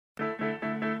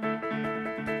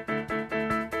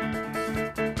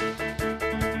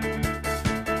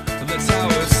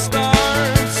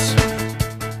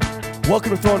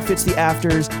Welcome to Throwing Fits the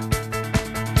Afters.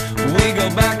 We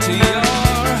go back to your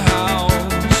house.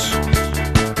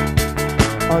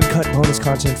 Uncut bonus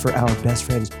content for our best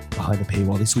friends behind the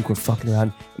paywall. This week we're fucking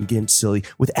around and getting silly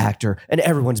with actor and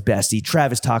everyone's bestie,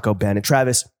 Travis Taco Bennett.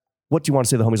 Travis, what do you want to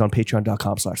say to the homies on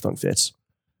patreon.com/throwingfits?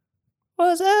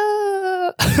 What's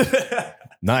up?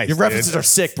 Nice. Your references are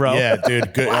sick, bro. Yeah,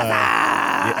 dude. Good.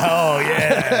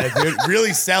 Dude.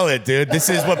 Really sell it, dude. This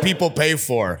is what people pay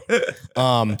for.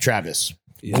 Travis,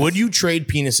 would you trade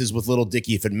penises with Little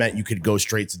Dicky if it meant you could go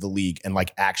straight to the league and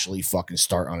like actually fucking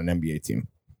start on an NBA team?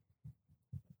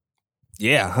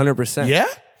 Yeah, 100%. Yeah?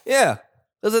 Yeah.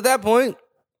 Because at that point,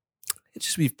 it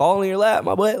just be falling in your lap,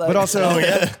 my boy. Like, But also,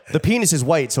 the penis is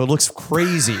white, so it looks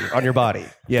crazy on your body.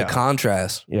 Yeah. the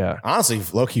contrast. Yeah. Honestly,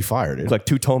 low-key fire, dude. Like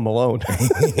two-tone Malone.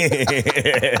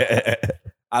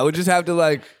 I would just have to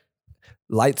like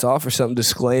lights off or something,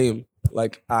 disclaim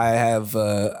like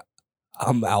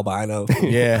I'm albino.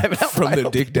 Yeah. From the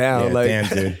dick down. Yeah, like damn,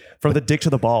 dude. From the dick to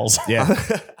the balls. Yeah.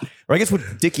 Or I guess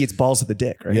with Dicky, it's balls to the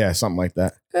dick, right? Yeah, something like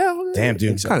that. Damn,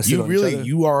 dude. Kind of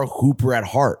You are a hooper at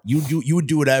heart. You would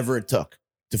do whatever it took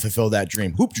to fulfill that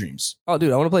dream. Hoop dreams. Oh,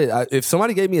 dude, I want to play. If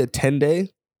somebody gave me a 10-day,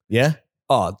 Yeah?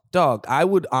 oh, dog, I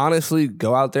would honestly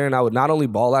go out there and I would not only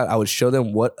ball out, I would show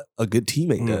them what a good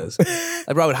teammate does.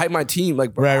 Like, bro, I would hype my team.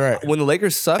 Like, bro, Right. when the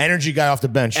Lakers suck, Energy guy off the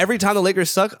bench. every time the Lakers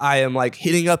suck, I am like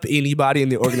hitting up anybody in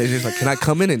the organization. Like, can I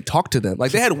come in and talk to them?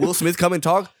 Like, they had Will Smith come and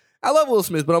talk. I love Will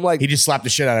Smith, but I'm like, He just slapped the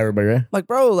shit out of everybody, right?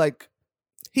 bro, like,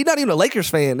 he's not even a Lakers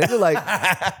fan. They're like,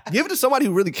 give it to somebody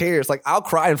who really cares. Like, I'll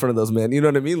cry in front of those men. You know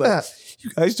what I mean? Like,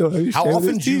 you guys don't understand. How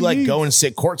often this do you like team. go and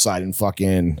sit courtside and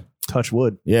fucking Touch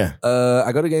wood. yeah?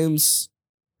 I go to games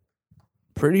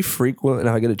pretty frequent, and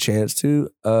if I get a chance to.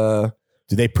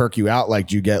 Do they perk you out? Like,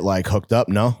 do you get like hooked up?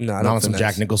 No, No, I not don't on some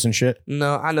finesse. Jack Nicholson shit.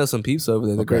 No, I know some peeps over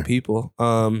there. They're Okay. great people.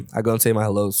 I go and say my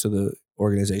hellos to the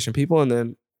organization people, and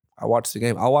then I watch the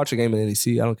game. I'll watch a game in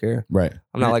NEC. I don't care. Right.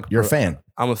 I'm not like You're a fan.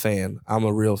 I'm a fan. I'm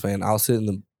a real fan. I'll sit in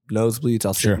the nosebleeds.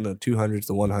 I'll sit Sure. in the 200s,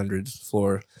 the 100s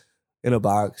floor, in a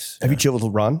box. Have you chilled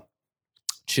with Ron?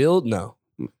 Chilled? No.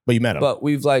 But you met him. But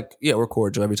we've like, yeah, we're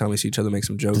cordial. Every time we see each other, make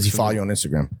some jokes. Does he follow you on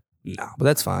Instagram? No, but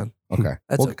that's fine. Okay.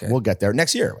 That's we'll, okay. We'll get there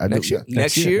next year. Next year?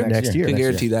 Next year? Next year. Can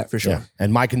guarantee that for sure. Yeah.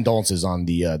 And my condolences on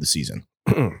the season.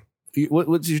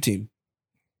 What's your team?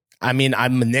 I mean,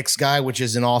 I'm a Knicks guy, which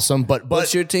isn't awesome, but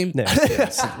What's your team? No.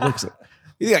 Looks-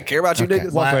 You think I care about you Okay.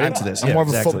 niggas? Walk right I'm- into this. I'm Yeah, more of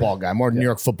a exactly. football guy, more New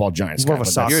York Football Giants. He's more guy, of a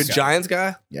but soccer that's- You're a Giants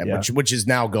guy? Yeah, Yeah. which is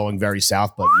now going very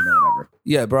south, but you know whatever.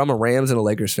 Yeah, bro, I'm a Rams and a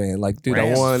Lakers fan. Like, dude,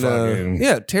 Rams I won. fucking-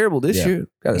 Yeah, terrible this Yeah. year.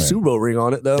 Got a Right. Super Bowl ring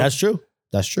on it though. That's true.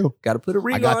 That's true. Got to put a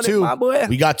ring I got on two. it, my boy.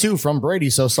 We got two from Brady,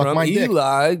 so suck From my dick.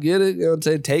 Eli, get it? You know what I'm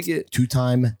saying? Take it.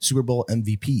 2-time Super Bowl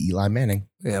MVP Eli Manning.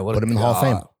 Yeah, what Put a him in the Hall of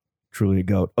god. Fame. Truly a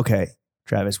goat. Okay,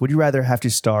 Travis, would you rather have to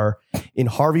star in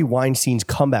Harvey Weinstein's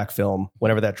comeback film,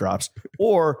 whenever that drops,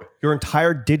 or your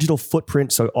entire digital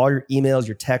footprint, so all your emails,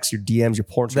 your texts, your DMs, your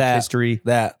porn That. history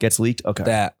That gets leaked? Okay.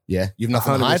 that. Yeah, you have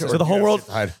nothing to hide. 100%. or So the whole you have world- shit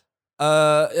to hide?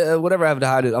 Whatever I have to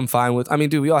hide it, I'm fine with. I mean,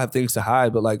 dude, we all have things to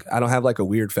hide, but like, I don't have like a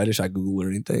weird fetish I Google or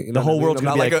anything. You know The whole what I mean? world's I'm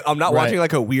gonna not be like, I'm not Right. watching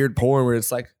like a weird porn where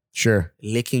it's like Sure.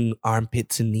 licking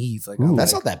armpits and knees. Like, Ooh.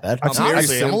 That's not that bad. I've seen-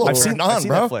 Honestly, I'm a little I've seen, turned on,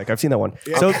 bro. that flick. I've seen that one.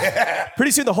 So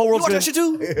pretty soon the whole you world's watch gonna, that shit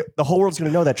too? the whole world's gonna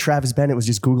know that Travis Bennett was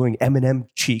just Googling Eminem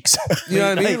cheeks. You know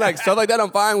what I mean? Like stuff like that, I'm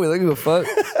fine with. I don't give a fuck.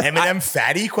 Eminem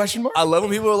fatty question mark? I love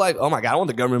when people are like, "Oh my god, I want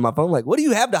the government in my phone." Like, what do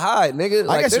you have to hide, nigga?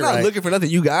 Like, guess they're you're not right. looking for nothing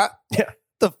you got. Yeah.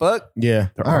 The fuck? Yeah.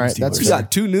 They're All right. arms That's You dealers.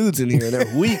 got two nudes in here and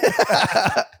they're weak.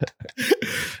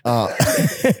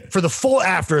 For the full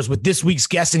afters with this week's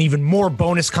guest and even more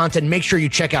bonus content, make sure you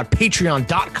check out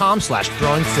patreon.com/throwingfits.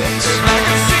 I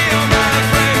can see all my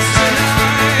friends tonight.